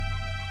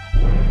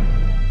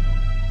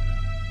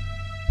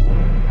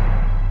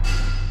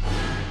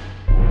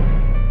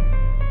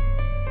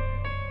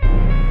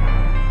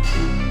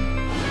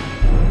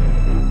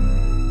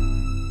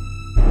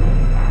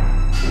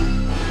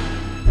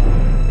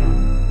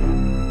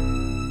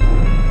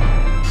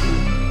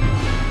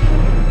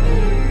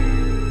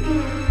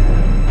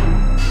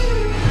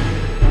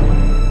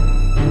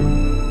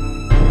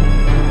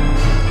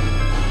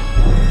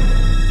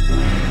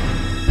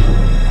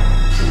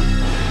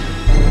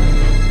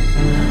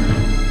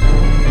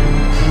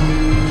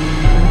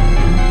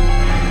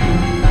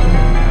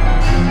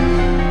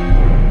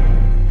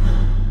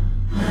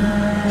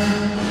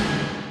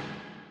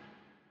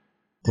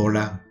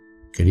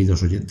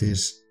Estimados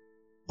oyentes,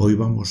 hoy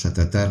vamos a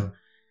tratar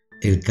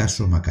el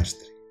caso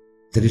Macastre.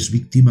 3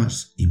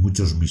 víctimas y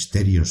muchos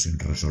misterios sin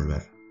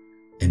resolver.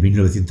 En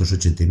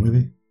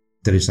 1989,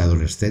 3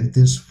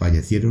 adolescentes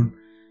fallecieron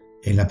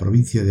en la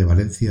provincia de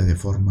Valencia de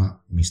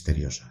forma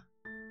misteriosa.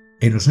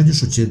 En los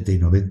años 80 y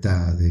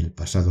 90 del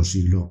pasado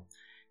siglo,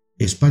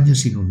 España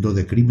se inundó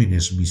de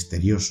crímenes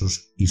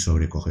misteriosos y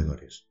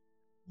sobrecogedores.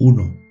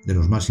 Uno de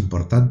los más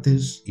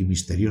importantes y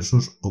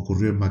misteriosos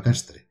ocurrió en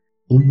Macastre,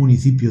 un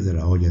municipio de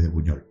la Hoya de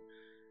Buñol,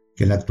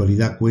 que en la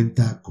actualidad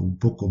cuenta con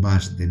poco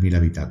más de 1000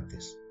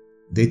 habitantes.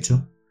 De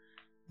hecho,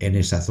 en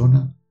esa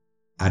zona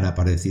han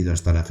aparecido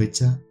hasta la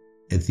fecha,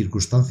 en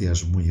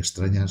circunstancias muy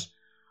extrañas,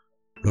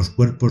 los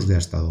cuerpos de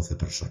hasta 12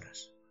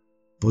 personas.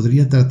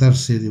 ¿Podría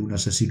tratarse de un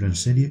asesino en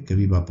serie que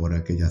viva por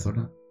aquella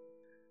zona?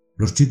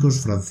 Los chicos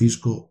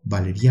Francisco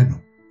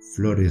Valeriano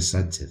Flores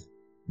Sánchez,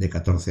 de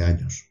 14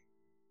 años,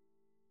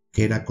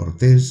 que era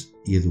cortés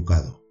y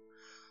educado.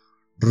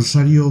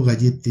 Rosario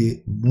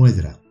Gallete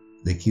Muedra,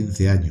 de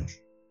 15 años,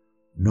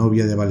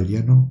 novia de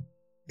Valeriano,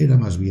 era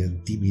más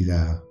bien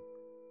tímida.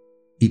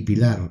 Y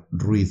Pilar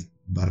Ruiz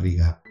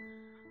Barriga,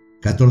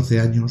 14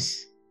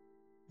 años,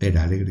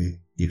 era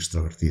alegre y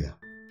extrovertida.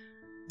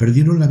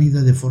 Perdieron la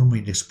vida de forma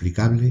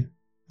inexplicable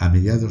a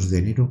mediados de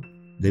enero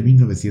de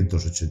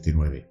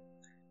 1989.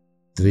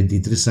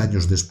 33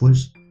 años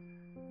después,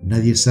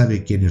 nadie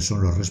sabe quiénes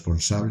son los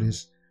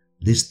responsables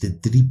de este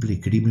triple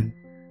crimen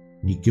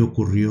ni qué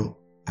ocurrió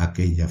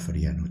aquella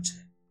fría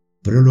noche.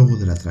 Prólogo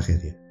de la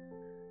tragedia.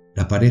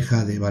 La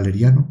pareja de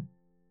Valeriano,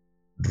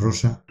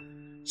 Rosa,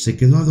 se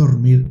quedó a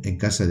dormir en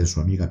casa de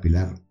su amiga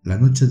Pilar la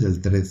noche del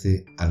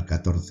 13 al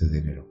 14 de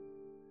enero.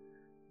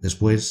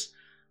 Después,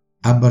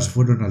 ambas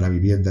fueron a la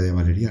vivienda de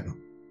Valeriano,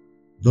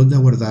 donde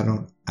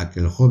aguardaron a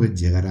que el joven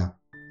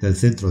llegara del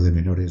centro de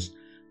menores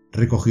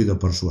recogido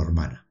por su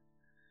hermana,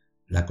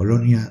 la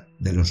colonia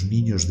de los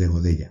niños de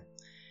Godella,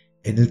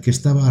 en el que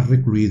estaba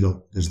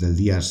recluido desde el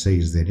día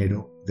 6 de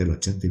enero del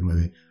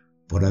 89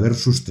 por haber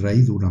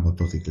sustraído una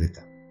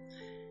motocicleta,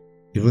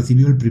 y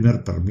recibió el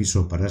primer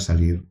permiso para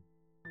salir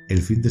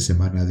el fin de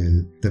semana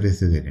del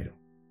 13 de enero.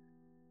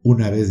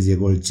 Una vez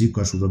llegó el chico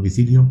a su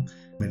domicilio,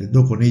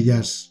 merendó con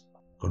ellas,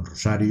 con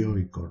Rosario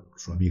y con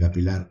su amiga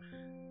Pilar,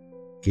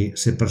 que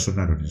se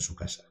personaron en su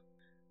casa.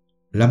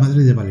 La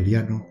madre de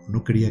Valeriano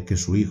no quería que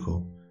su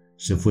hijo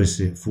se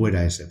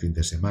fuera ese fin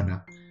de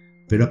semana,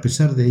 pero a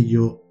pesar de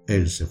ello,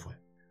 él se fue.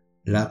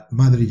 La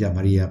madre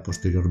llamaría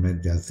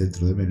posteriormente al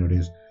centro de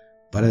menores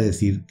para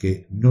decir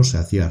que no se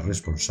hacía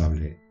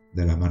responsable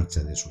de la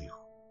marcha de su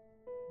hijo.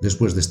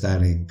 Después de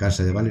estar en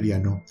casa de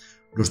Valeriano,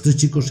 los 3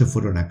 chicos se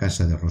fueron a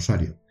casa de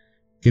Rosario,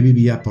 que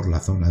vivía por la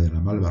zona de la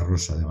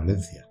Malvarrosa de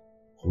Valencia,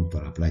 junto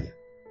a la playa.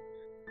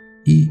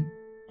 Y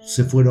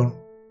se fueron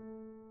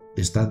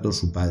estando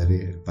su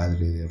padre, el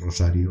padre de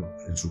Rosario,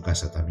 en su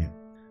casa también.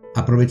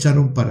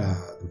 Aprovecharon para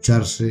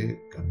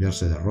ducharse,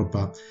 cambiarse de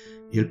ropa,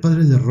 y el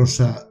padre de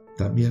Rosa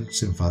también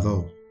se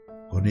enfadó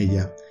con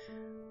ella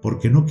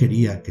porque no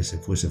quería que se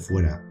fuese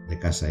fuera de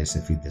casa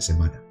ese fin de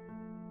semana.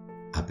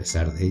 A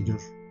pesar de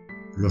ellos,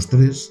 los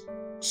 3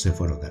 se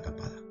fueron de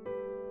acampada.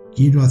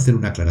 Quiero hacer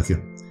una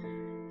aclaración.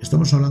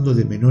 Estamos hablando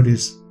de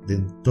menores de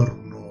en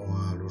torno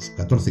a los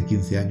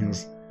 14-15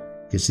 años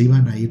que se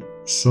iban a ir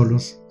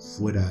solos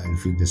fuera el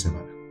fin de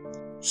semana.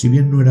 Si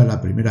bien no era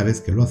la primera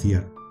vez que lo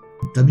hacían,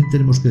 también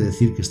tenemos que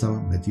decir que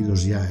estaban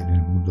metidos ya en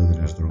el mundo de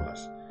las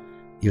drogas,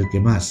 y el que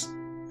más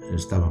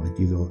estaba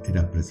metido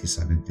era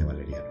precisamente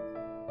Valeriano.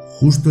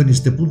 Justo en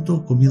este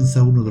punto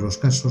comienza uno de los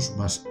casos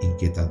más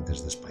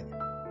inquietantes de España.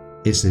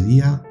 Ese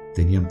día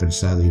tenían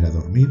pensado ir a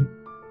dormir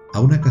a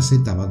una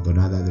caseta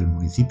abandonada del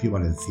municipio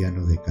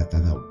valenciano de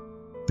Catadau,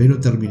 pero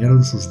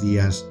terminaron sus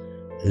días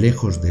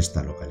lejos de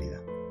esta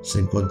localidad. Se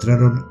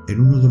encontraron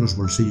en uno de los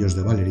bolsillos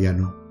de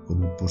Valeriano,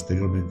 como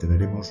posteriormente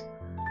veremos,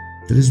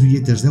 3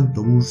 billetes de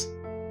autobús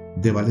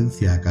de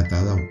Valencia a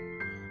Catadau,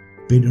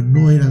 pero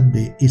no eran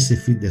de ese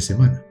fin de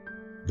semana,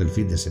 del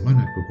fin de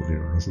semana que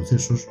ocurrieron los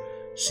sucesos,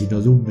 sino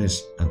de un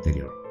mes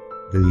anterior,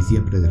 de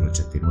diciembre del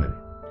 89.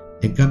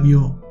 En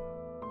cambio,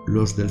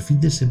 los del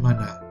fin de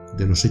semana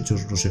de los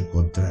hechos no se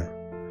encontraron,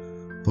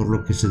 por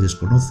lo que se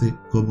desconoce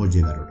cómo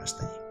llegaron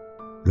hasta allí.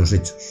 Los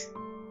hechos.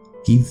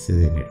 15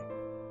 de enero.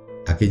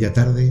 Aquella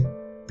tarde,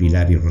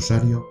 Pilar y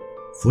Rosario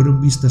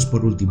fueron vistas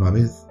por última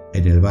vez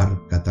en el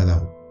bar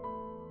Catadau.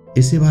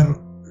 Ese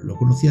bar lo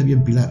conocía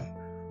bien Pilar,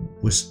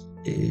 pues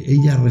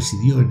ella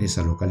residió en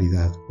esa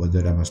localidad cuando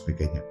era más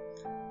pequeña,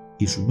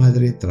 y su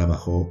madre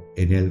trabajó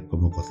en él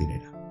como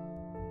cocinera.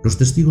 Los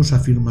testigos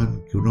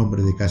afirman que un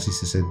hombre de casi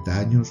 60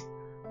 años,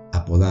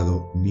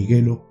 apodado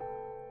Miguelo,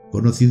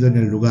 conocido en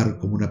el lugar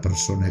como una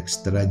persona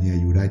extraña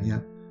y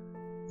huraña,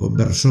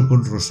 conversó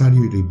con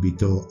Rosario y le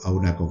invitó a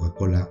una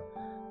Coca-Cola,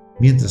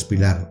 mientras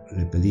Pilar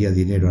le pedía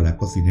dinero a la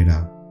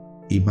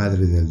cocinera y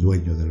madre del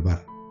dueño del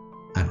bar,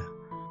 Ana.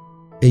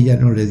 Ella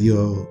no le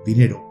dio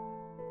dinero,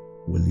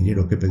 o el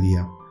dinero que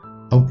pedía,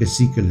 aunque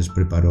sí que les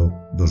preparó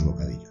 2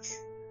 bocadillos.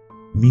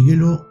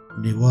 Miguelo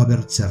negó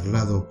haber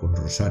charlado con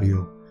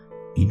Rosario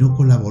y no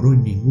colaboró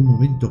en ningún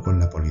momento con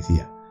la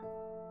policía,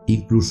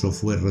 Incluso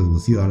fue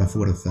reducido a la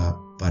fuerza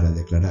para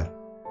declarar,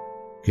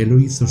 que lo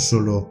hizo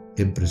solo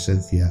en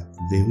presencia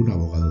de un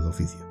abogado de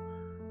oficio,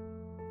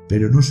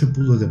 pero no se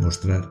pudo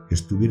demostrar que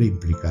estuviera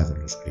implicado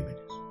en los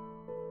crímenes.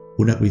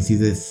 Una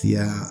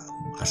coincidencia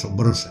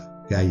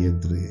asombrosa que hay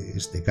entre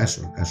este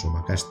caso, el caso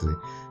Macastre,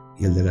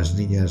 y el de las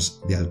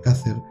niñas de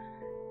Alcácer,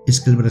 es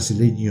que el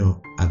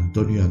brasileño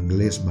Antonio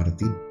Anglés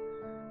Martín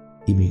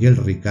y Miguel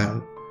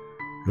Ricard,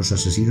 los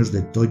asesinos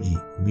de Toyi,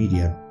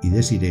 Miriam y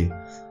Desiree,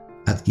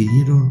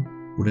 adquirieron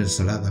una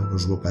ensalada,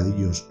 unos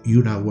bocadillos y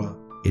un agua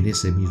en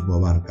ese mismo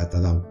bar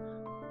Catadau,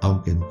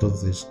 aunque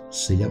entonces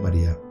se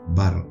llamaría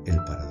Bar El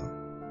Parador.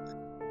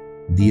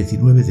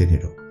 19 de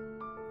enero.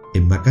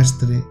 En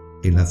Macastre,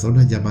 en la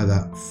zona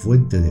llamada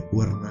Fuente de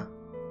Cuerna,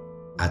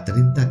 a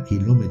 30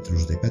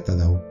 kilómetros de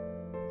Catadau,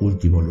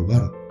 último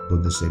lugar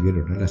donde se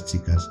vieron a las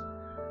chicas,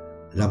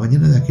 la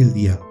mañana de aquel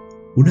día,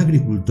 un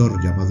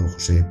agricultor llamado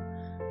José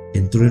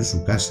entró en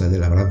su casa de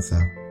labranza,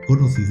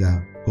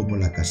 conocida como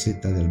la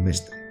caseta del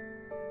Mestre.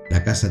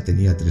 La casa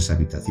tenía 3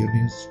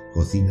 habitaciones,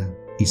 cocina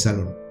y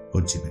salón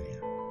con chimenea.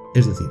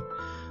 Es decir,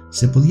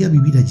 se podía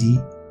vivir allí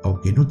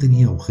aunque no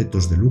tenía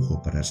objetos de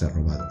lujo para ser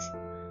robados.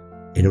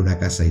 Era una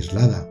casa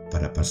aislada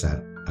para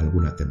pasar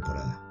alguna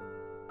temporada.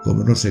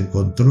 Como no se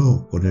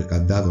encontró con el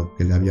candado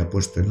que le había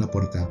puesto en la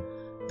puerta,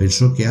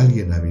 pensó que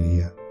alguien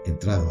había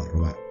entrado a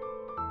robar.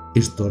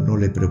 Esto no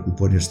le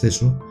preocupó en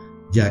exceso,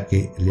 ya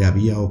que le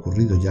había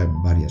ocurrido ya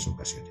en varias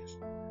ocasiones.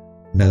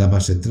 Nada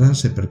más entrar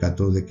se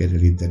percató de que en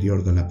el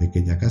interior de la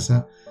pequeña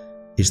casa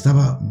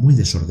estaba muy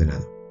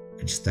desordenado.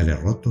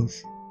 Cristales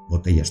rotos,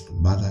 botellas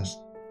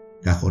tumbadas,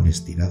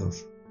 cajones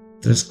tirados.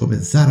 Tras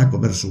comenzar a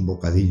comerse un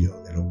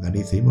bocadillo de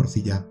longaniza y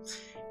morcilla,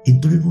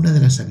 entró en una de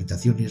las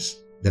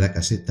habitaciones de la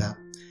caseta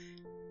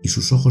y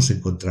sus ojos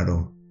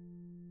encontraron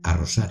a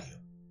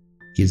Rosario,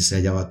 quien se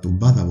hallaba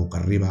tumbada boca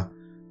arriba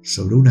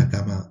sobre una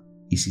cama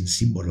y sin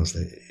símbolos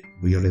de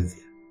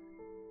violencia.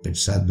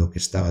 Pensando que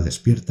estaba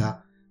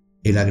despierta,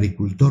 el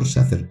agricultor se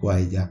acercó a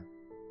ella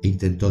e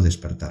intentó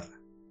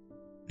despertarla.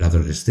 La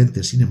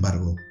adolescente, sin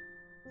embargo,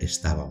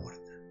 estaba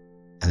muerta.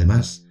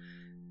 Además,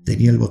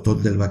 tenía el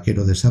botón del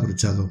vaquero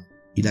desabrochado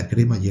y la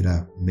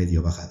cremallera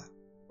medio bajada.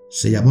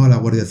 Se llamó a la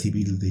Guardia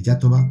Civil de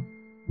Yátova,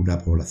 una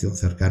población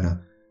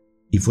cercana,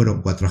 y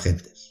fueron 4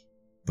 agentes.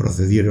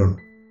 Procedieron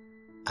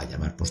a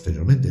llamar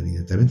posteriormente,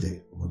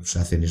 evidentemente, como se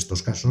hace en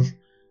estos casos,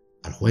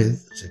 al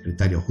juez,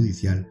 secretario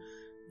judicial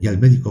y al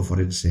médico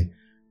forense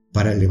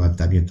para el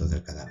levantamiento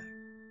del cadáver.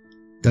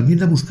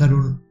 También la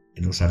buscaron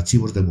en los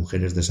archivos de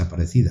mujeres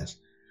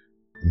desaparecidas.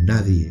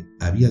 Nadie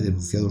había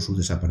denunciado su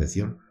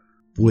desaparición,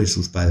 pues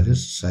sus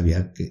padres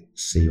sabían que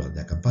se iban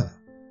de acampada.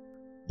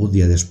 Un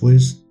día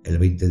después, el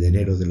 20 de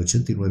enero del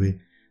 89,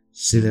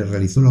 se le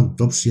realizó la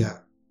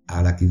autopsia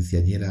a la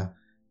quinceañera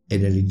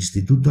en el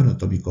Instituto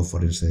Anatómico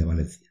Forense de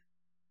Valencia.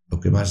 Lo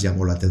que más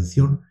llamó la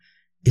atención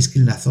es que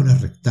en la zona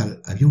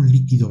rectal había un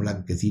líquido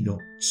blanquecino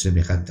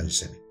semejante al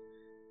semen.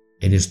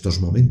 En estos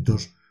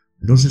momentos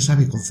no se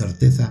sabe con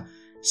certeza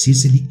si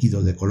ese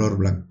líquido de color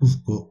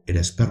blancuzco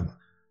era esperma,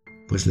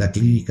 pues la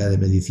Clínica de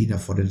Medicina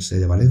Forense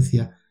de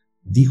Valencia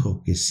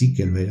dijo que sí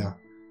que lo era,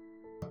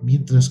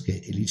 mientras que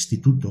el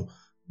Instituto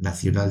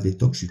Nacional de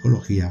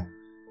Toxicología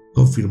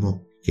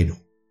confirmó que no.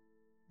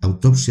 La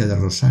autopsia de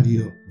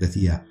Rosario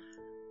decía: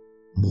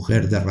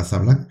 mujer de raza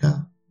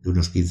blanca, de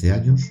unos 15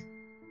 años,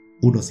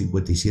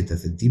 1,57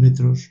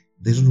 centímetros,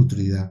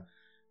 desnutrida,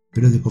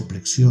 pero de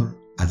complexión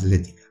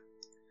atlética.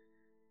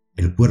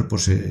 El cuerpo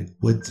se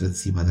encuentra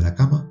encima de la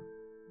cama,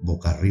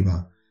 boca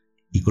arriba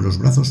y con los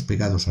brazos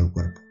pegados al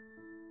cuerpo.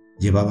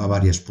 Llevaba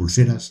varias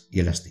pulseras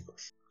y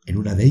elásticos. En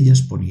una de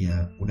ellas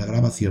ponía una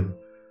grabación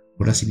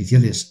con las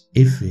iniciales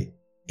F,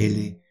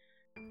 L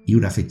y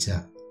una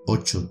fecha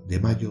 8 de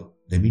mayo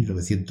de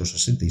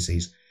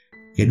 1966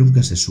 que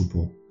nunca se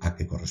supo a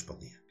qué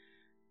correspondía.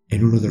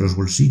 En uno de los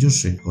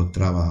bolsillos se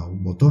encontraba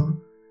un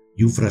botón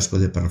y un frasco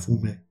de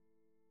perfume,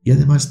 y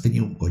además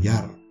tenía un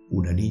collar,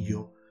 un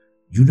anillo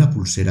y una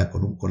pulsera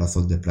con un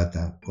corazón de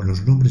plata con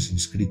los nombres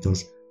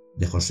inscritos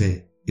de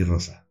José y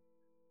Rosa.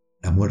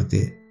 La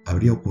muerte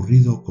habría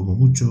ocurrido como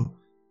mucho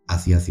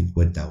hacía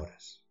 50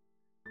 horas.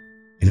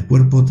 El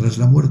cuerpo tras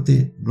la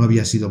muerte no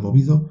había sido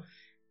movido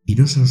y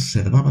no se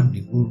observaban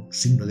ningún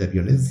signo de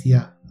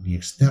violencia, ni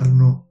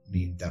externo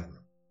ni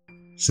interno.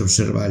 Se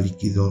observa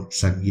líquido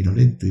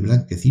sanguinolento y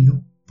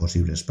blanquecino,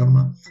 posible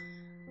esperma,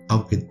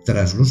 aunque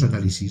tras los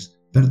análisis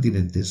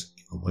pertinentes,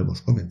 y como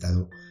hemos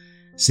comentado,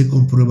 se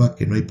comprueba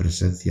que no hay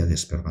presencia de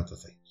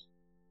espermatozoides.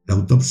 La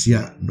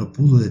autopsia no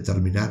pudo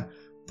determinar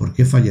por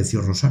qué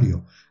falleció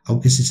Rosario,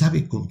 aunque se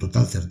sabe con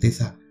total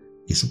certeza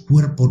que su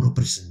cuerpo no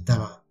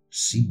presentaba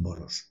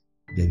símbolos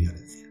de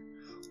violencia.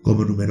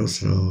 Como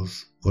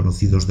numerosos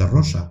conocidos de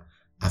Rosa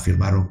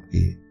afirmaron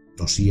que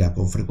tosía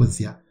con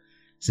frecuencia,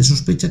 se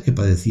sospecha que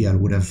padecía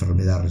alguna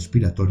enfermedad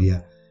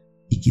respiratoria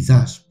y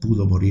quizás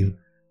pudo morir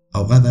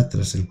ahogada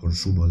tras el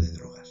consumo de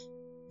drogas.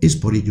 Es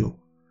por ello,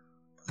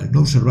 al no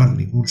observar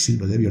ningún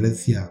signo de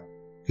violencia,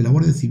 que la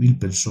Guardia Civil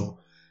pensó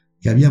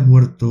que había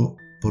muerto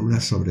por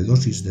una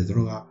sobredosis de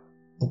droga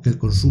o que el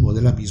consumo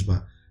de la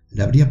misma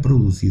le habría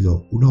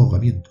producido un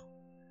ahogamiento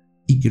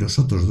y que los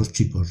otros 2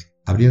 chicos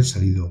habrían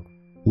salido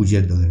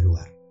huyendo del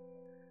lugar.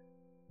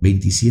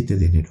 27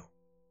 de enero.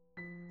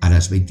 A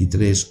las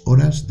 23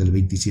 horas del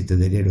 27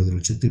 de enero del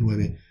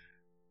 89,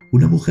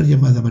 una mujer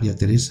llamada María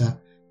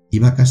Teresa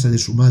iba a casa de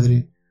su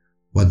madre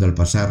cuando, al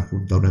pasar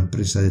junto a una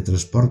empresa de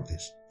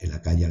transportes en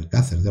la calle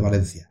Alcácer de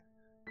Valencia,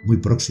 muy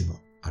próximo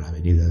a la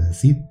avenida del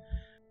Cid,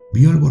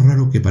 vio algo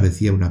raro que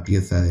parecía una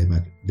pieza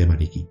de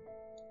maniquí.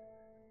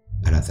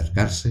 Al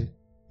acercarse,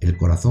 el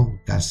corazón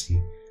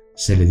casi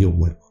se le dio un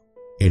vuelco.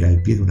 Era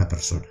el pie de una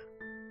persona.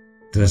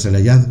 Tras el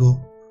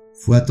hallazgo,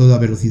 fue a toda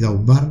velocidad a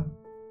un bar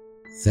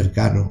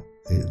cercano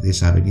de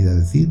esa avenida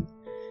del Cid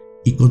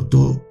y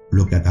contó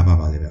lo que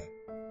acababa de ver.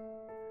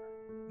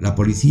 La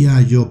policía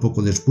halló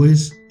poco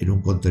después, en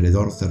un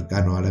contenedor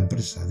cercano a la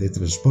empresa de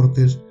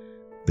transportes,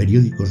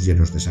 periódicos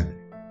llenos de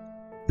sangre.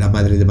 La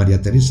madre de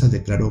María Teresa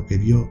declaró que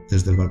vio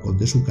desde el balcón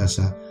de su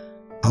casa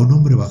a un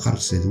hombre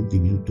bajarse de un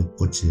diminuto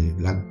coche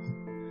blanco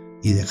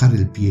y dejar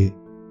el pie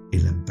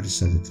en la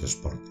empresa de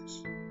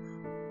transportes.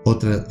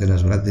 Otra de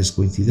las grandes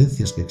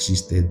coincidencias que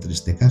existe entre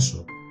este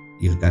caso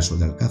y el caso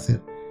de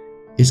Alcácer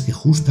es que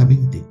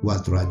justamente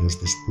 4 años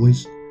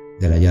después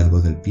del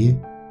hallazgo del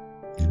pie,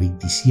 el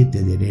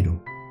 27 de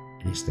enero,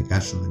 en este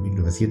caso de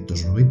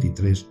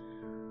 1993,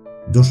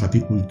 2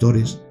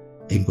 apicultores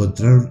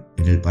encontraron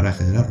en el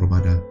paraje de la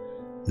Romana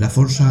la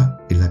fosa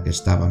en la que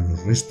estaban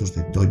los restos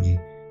de Toñi,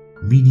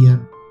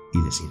 Miriam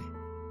y Desiree.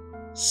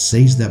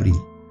 6 de abril,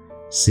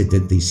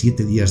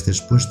 77 días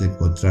después de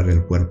encontrar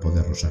el cuerpo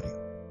de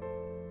Rosario.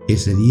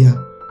 Ese día,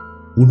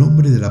 un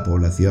hombre de la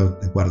población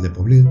de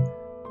Población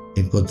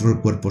encontró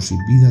el cuerpo sin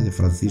vida de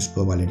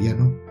Francisco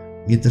Valeriano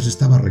mientras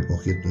estaba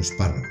recogiendo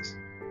espárragos.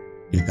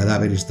 El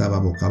cadáver estaba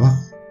boca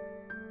abajo,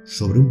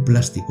 sobre un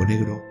plástico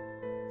negro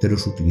de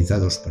los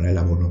utilizados para el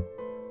abono,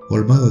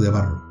 colmado de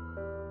barro,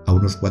 a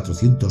unos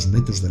 400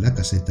 metros de la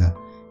caseta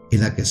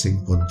en la que se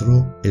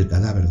encontró el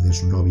cadáver de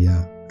su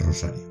novia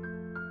Rosario.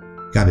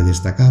 Cabe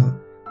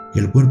destacar que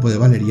el cuerpo de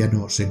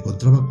Valeriano se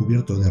encontraba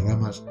cubierto de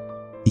ramas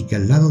y que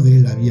al lado de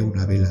él había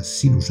una vela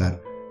sin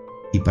usar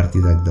y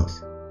partida en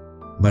 2.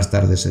 Más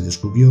tarde se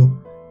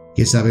descubrió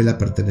que esa vela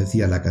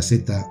pertenecía a la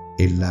caseta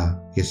en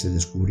la que se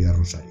descubrió a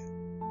Rosario.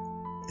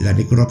 La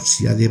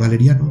necropsia de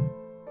Valeriano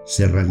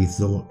se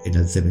realizó en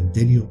el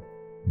cementerio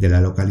de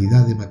la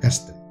localidad de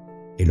Macastre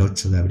el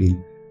 8 de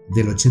abril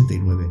del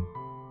 89,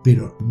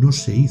 pero no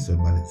se hizo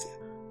en Valencia.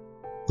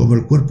 Como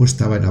el cuerpo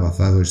estaba en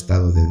avanzado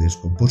estado de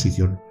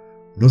descomposición,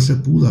 no se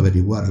pudo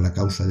averiguar la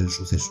causa del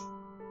suceso,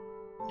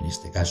 en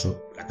este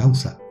caso la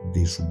causa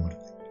de su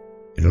muerte.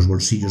 En los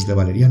bolsillos de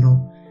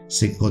Valeriano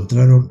se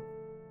encontraron,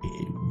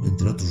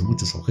 entre otros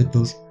muchos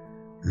objetos,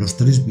 los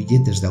 3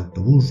 billetes de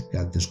autobús que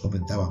antes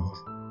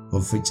comentábamos,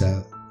 con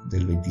fecha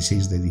del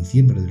 26 de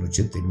diciembre del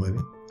 89.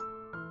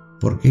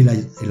 ¿Por qué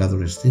el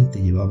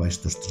adolescente llevaba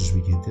estos 3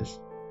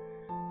 billetes?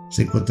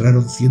 Se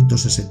encontraron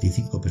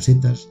 165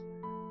 pesetas,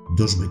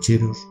 2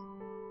 mecheros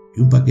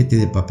y un paquete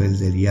de papel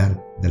de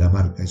liar de la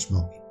marca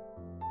Smoking.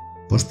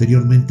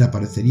 Posteriormente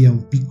aparecería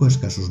un pico a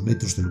escasos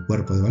metros del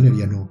cuerpo de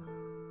Valeriano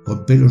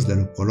con pelos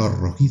de color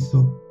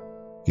rojizo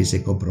que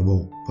se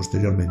comprobó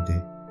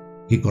posteriormente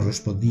que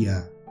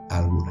correspondía a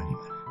algún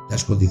animal.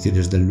 Las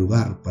condiciones del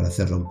lugar para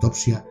hacer la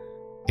autopsia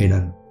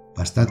eran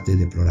bastante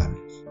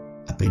deplorables.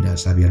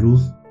 Apenas había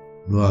luz,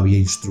 no había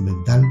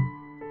instrumental,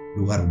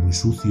 lugar muy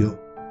sucio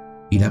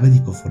y la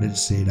médico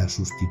forense era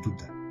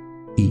sustituta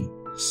y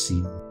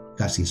sin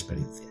casi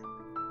experiencia.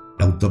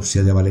 La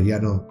autopsia de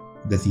Valeriano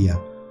decía,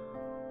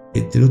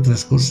 entre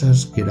otras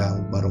cosas, que era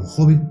un varón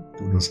joven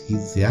de unos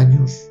 15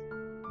 años,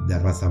 de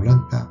raza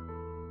blanca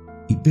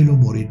y pelo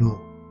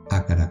moreno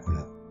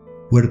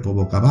acaracolado, cuerpo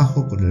boca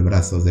abajo con el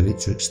brazo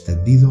derecho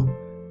extendido,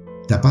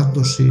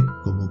 tapándose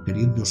como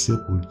queriéndose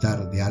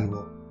ocultar de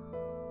algo,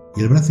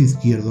 y el brazo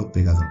izquierdo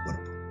pegado al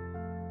cuerpo.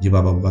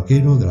 Llevaba un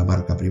vaquero de la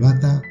marca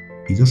Privata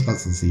y 2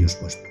 calzoncillos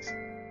puestos.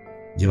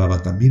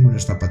 Llevaba también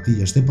unas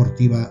zapatillas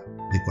deportivas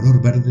de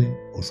color verde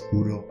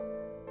oscuro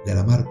de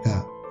la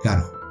marca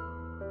Caso.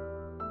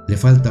 Le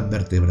faltan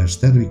vértebras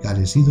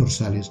cervicales y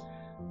dorsales,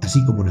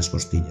 así como unas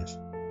costillas.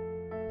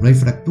 No hay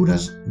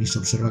fracturas ni se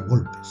observan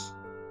golpes.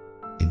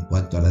 En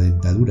cuanto a la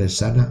dentadura es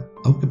sana,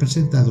 aunque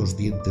presenta 2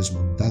 dientes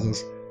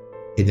montados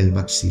en el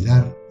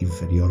maxilar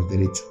inferior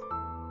derecho.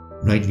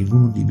 No hay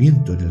ningún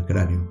hundimiento en el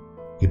cráneo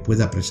que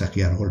pueda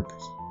presagiar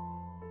golpes.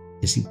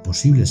 Es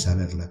imposible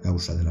saber la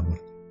causa de la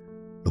muerte.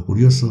 Lo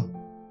curioso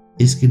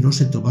es que no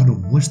se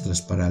tomaron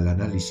muestras para el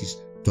análisis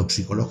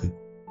toxicológico.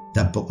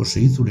 Tampoco se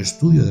hizo un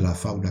estudio de la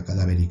fauna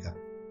cadavérica,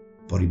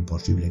 por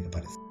imposible que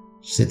parezca.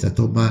 Se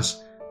trató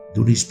más de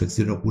una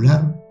inspección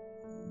ocular,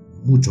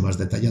 mucho más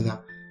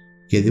detallada,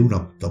 que de una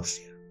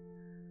autopsia.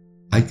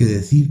 Hay que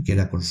decir que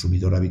era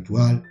consumidor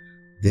habitual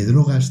de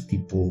drogas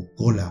tipo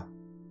cola,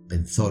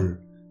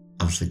 benzol,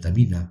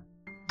 anfetamina,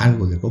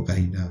 algo de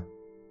cocaína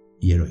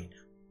y heroína.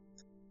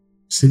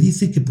 Se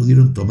dice que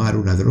pudieron tomar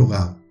una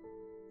droga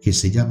que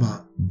se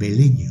llama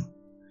beleño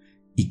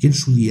y que en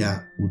su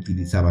día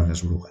utilizaban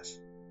las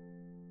brujas.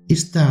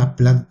 Esta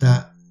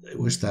planta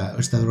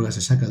esta droga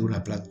se saca de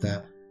una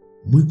planta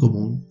muy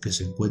común que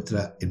se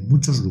encuentra en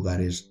muchos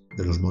lugares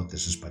de los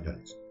montes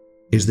españoles.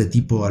 Es de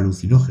tipo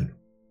alucinógeno.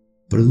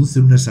 Produce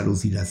unas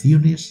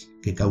alucinaciones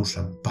que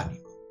causan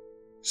pánico.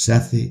 Se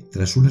hace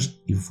tras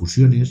unas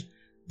infusiones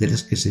de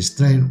las que se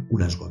extraen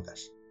unas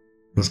gotas.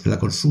 Los que la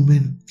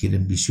consumen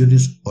tienen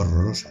visiones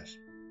horrorosas,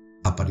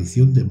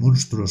 aparición de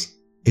monstruos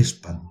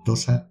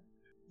espantosa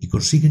y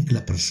consiguen que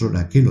la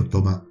persona que lo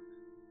toma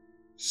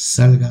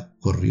salga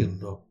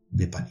corriendo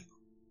de pánico.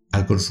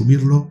 Al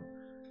consumirlo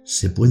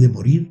se puede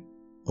morir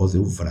o de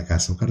un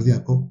fracaso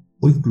cardíaco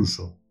o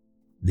incluso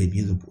de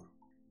miedo puro.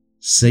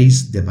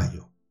 6 de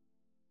mayo.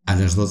 A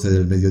las 12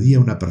 del mediodía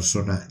una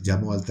persona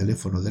llamó al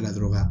teléfono de la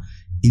droga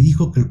y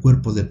dijo que el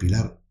cuerpo de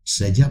Pilar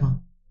se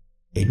hallaba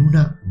en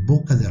una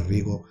boca de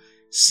riego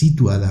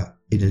situada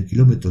en el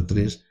kilómetro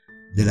 3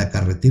 de la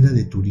carretera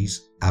de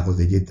Turís a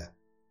Godelleta,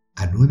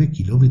 a 9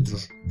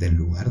 kilómetros del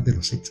lugar de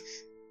los hechos.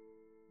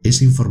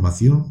 Esa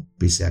información,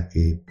 pese a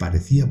que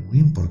parecía muy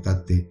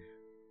importante,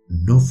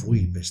 no fue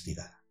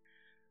investigada.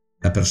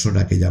 La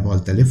persona que llamó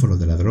al teléfono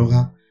de la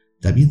droga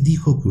también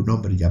dijo que un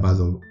hombre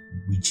llamado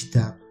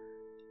Wichita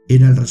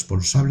era el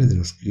responsable de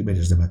los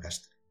crímenes de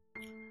Macastre.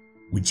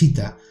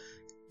 Wichita,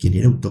 quien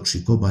era un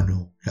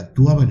toxicómano que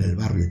actuaba en el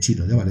barrio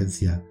chino de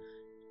Valencia,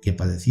 que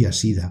padecía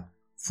sida,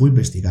 fue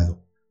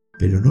investigado,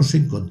 pero no se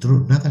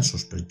encontró nada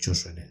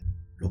sospechoso en él.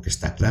 Lo que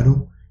está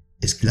claro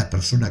es que la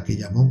persona que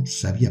llamó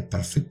sabía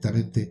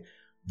perfectamente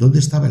dónde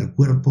estaba el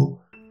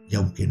cuerpo y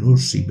aunque no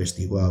se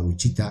investigó a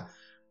Wichita,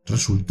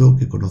 resultó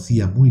que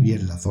conocía muy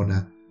bien la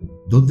zona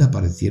donde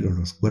aparecieron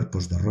los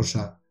cuerpos de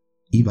Rosa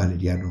y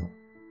Valeriano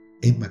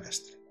en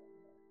Macastre.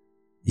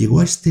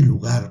 Llegó a este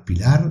lugar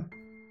Pilar,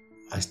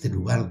 a este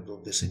lugar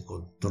donde se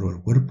encontró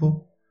el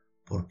cuerpo.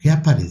 ¿Por qué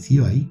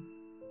apareció ahí?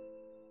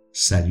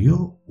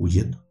 Salió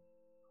huyendo.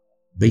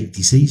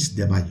 26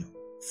 de mayo,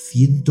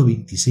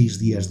 126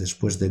 días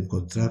después de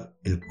encontrar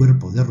el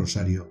cuerpo de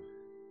Rosario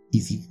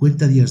y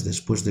 50 días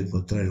después de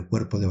encontrar el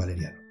cuerpo de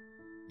Valeriano.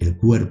 El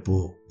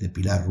cuerpo de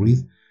Pilar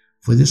Ruiz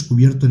fue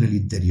descubierto en el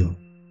interior,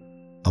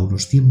 a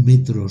unos 100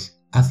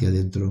 metros hacia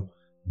adentro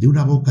de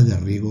una boca de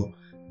riego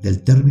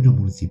del término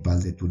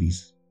municipal de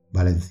Turís,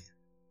 Valencia,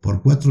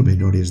 por 4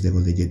 menores de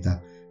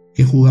Godelleta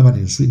que jugaban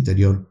en su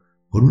interior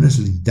con unas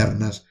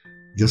linternas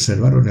y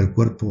observaron el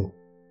cuerpo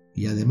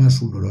y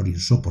además un olor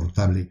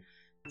insoportable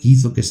que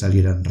hizo que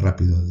salieran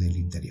rápido del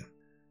interior.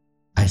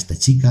 A esta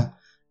chica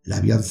la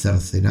habían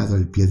cercenado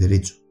el pie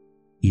derecho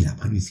y la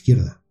mano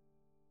izquierda.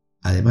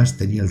 Además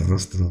tenía el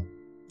rostro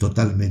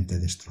totalmente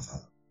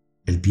destrozado.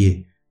 El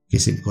pie, que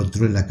se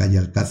encontró en la calle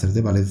Alcácer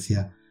de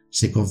Valencia,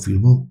 se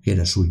confirmó que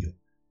era suyo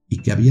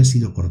y que había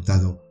sido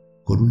cortado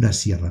con una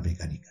sierra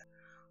mecánica.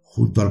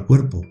 Junto al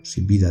cuerpo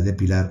sin vida de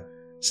Pilar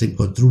se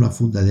encontró una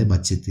funda de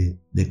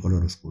machete de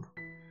color oscuro.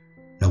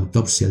 La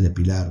autopsia de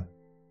Pilar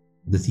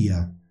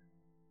decía: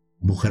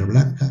 mujer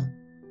blanca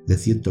de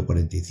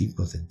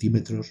 145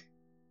 centímetros,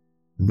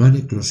 no han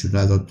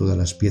eclosionado todas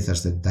las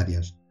piezas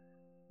dentarias,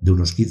 de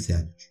unos 15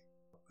 años.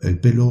 El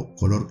pelo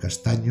color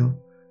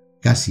castaño,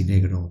 casi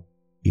negro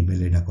y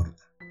melena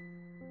corta.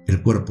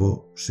 El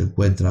cuerpo se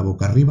encuentra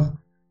boca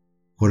arriba,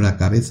 con la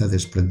cabeza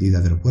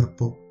desprendida del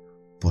cuerpo,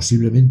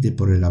 posiblemente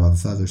por el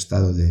avanzado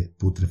estado de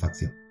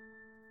putrefacción.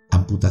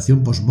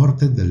 Amputación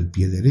post-mortem del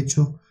pie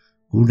derecho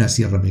con una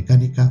sierra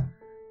mecánica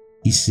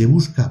y se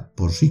busca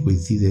por si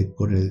coincide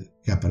con el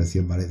que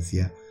apareció en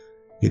Valencia,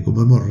 que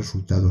como hemos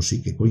resultado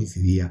sí que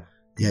coincidía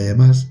y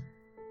además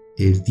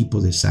el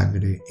tipo de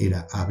sangre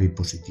era AB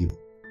positivo.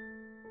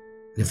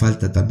 Le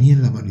falta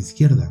también la mano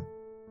izquierda,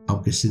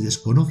 aunque se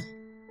desconoce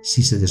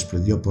si se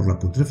desprendió por la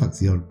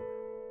putrefacción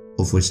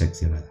o fue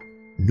seccionada.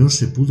 No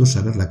se pudo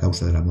saber la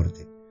causa de la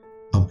muerte,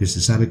 aunque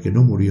se sabe que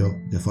no murió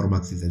de forma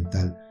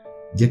accidental,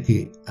 ya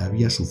que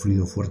había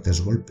sufrido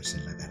fuertes golpes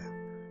en la cara.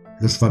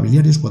 Los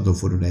familiares, cuando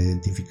fueron a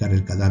identificar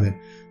el cadáver,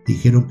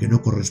 dijeron que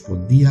no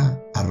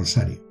correspondía a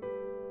Rosario.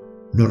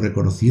 No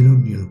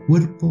reconocieron ni el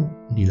cuerpo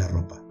ni la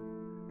ropa.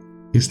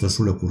 Esto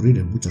suele ocurrir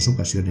en muchas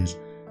ocasiones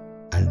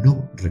al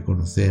no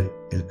reconocer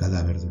el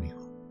cadáver de un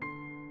hijo.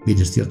 Bien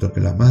es cierto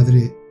que la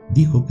madre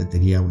dijo que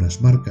tenía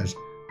unas marcas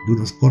de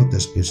unos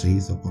cortes que se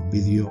hizo con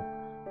vidrio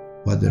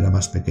cuando era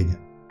más pequeña,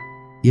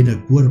 y en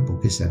el cuerpo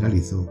que se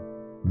analizó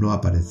no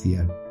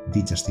aparecían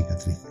dichas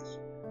cicatrices.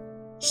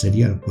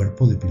 ¿Sería el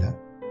cuerpo de Pilar?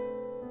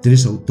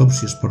 3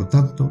 autopsias, por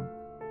tanto,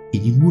 y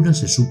ninguna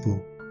se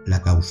supo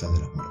la causa de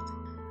la muerte.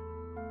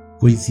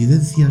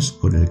 Coincidencias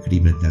con el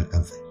crimen de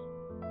Alcácer.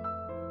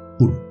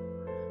 1.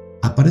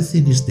 Aparece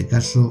en este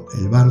caso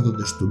el bar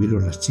donde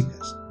estuvieron las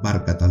chicas,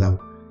 Bar Catadau,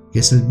 que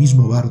es el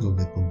mismo bar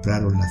donde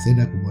compraron la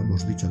cena, como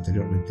hemos dicho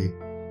anteriormente,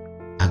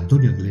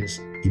 Antonio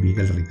Anglés y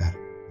Miguel Ricard,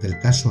 del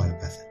caso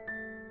Alcácer,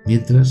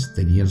 mientras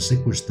tenían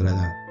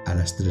secuestrada a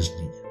las 3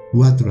 niñas,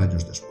 4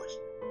 años después.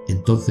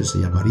 Entonces se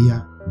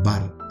llamaría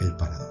Bar El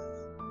Parador.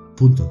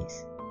 Punto 2.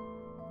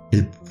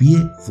 El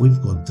pie fue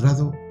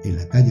encontrado en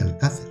la calle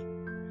Alcácer,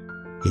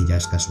 que ya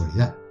es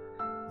casualidad,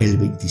 el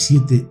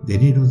 27 de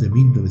enero de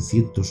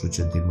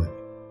 1989,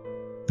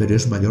 pero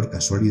es mayor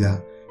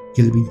casualidad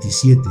que el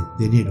 27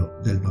 de enero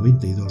del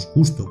 92,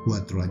 justo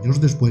 4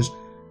 años después,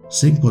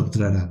 se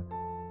encontrara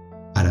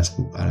a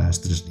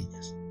las 3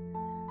 niñas.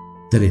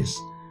 3.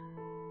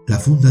 La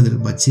funda del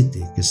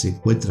machete que se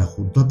encuentra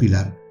junto a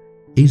Pilar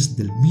es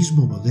del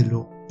mismo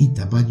modelo y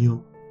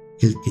tamaño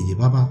que el que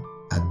llevaba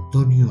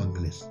Antonio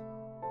Anglés.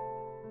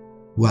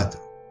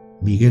 4.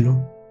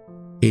 Miguelo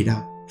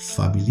era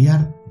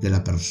familiar de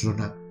la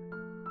persona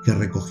que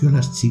recogió a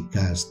las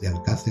chicas de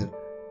Alcácer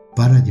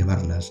para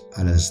llevarlas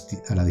a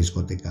la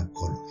discoteca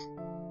Colos,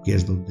 que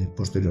es donde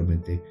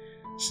posteriormente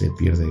se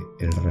pierde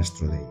el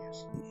rastro de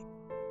ellas.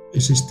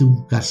 Es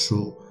un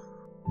caso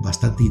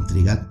bastante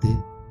intrigante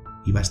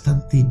y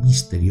bastante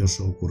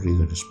misterioso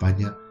ocurrido en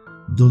España,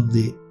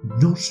 donde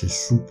no se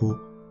supo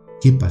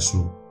qué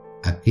pasó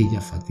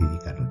aquella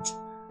fatídica noche.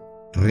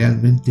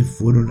 ¿Realmente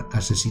fueron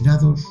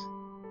asesinados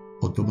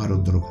o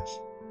tomaron drogas?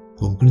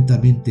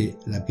 Concretamente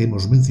la que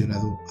hemos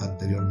mencionado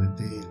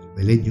anteriormente, el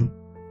beleño,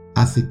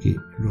 hace que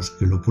los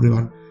que lo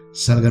prueban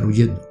salgan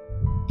huyendo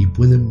y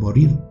pueden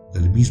morir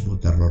del mismo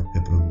terror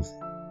que produce.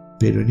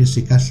 Pero en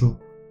ese caso,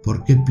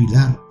 ¿por qué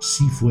Pilar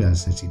sí fue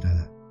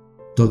asesinada?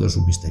 Todo es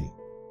un misterio.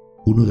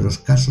 Uno de los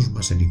casos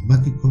más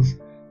enigmáticos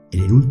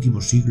en el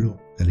último siglo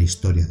de la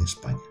historia de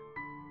España.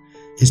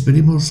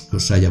 Esperemos que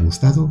os haya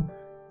gustado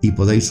y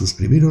podáis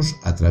suscribiros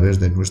a través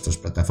de nuestras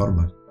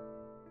plataformas,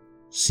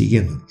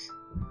 siguiéndonos,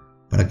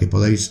 para que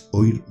podáis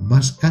oír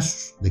más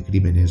casos de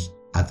crímenes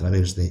a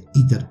través de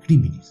Iter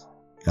Criminis,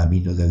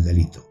 Camino del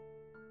Delito.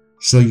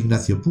 Soy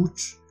Ignacio Puig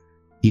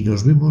y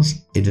nos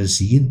vemos en el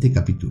siguiente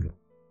capítulo.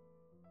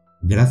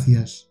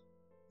 Gracias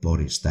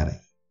por estar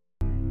ahí.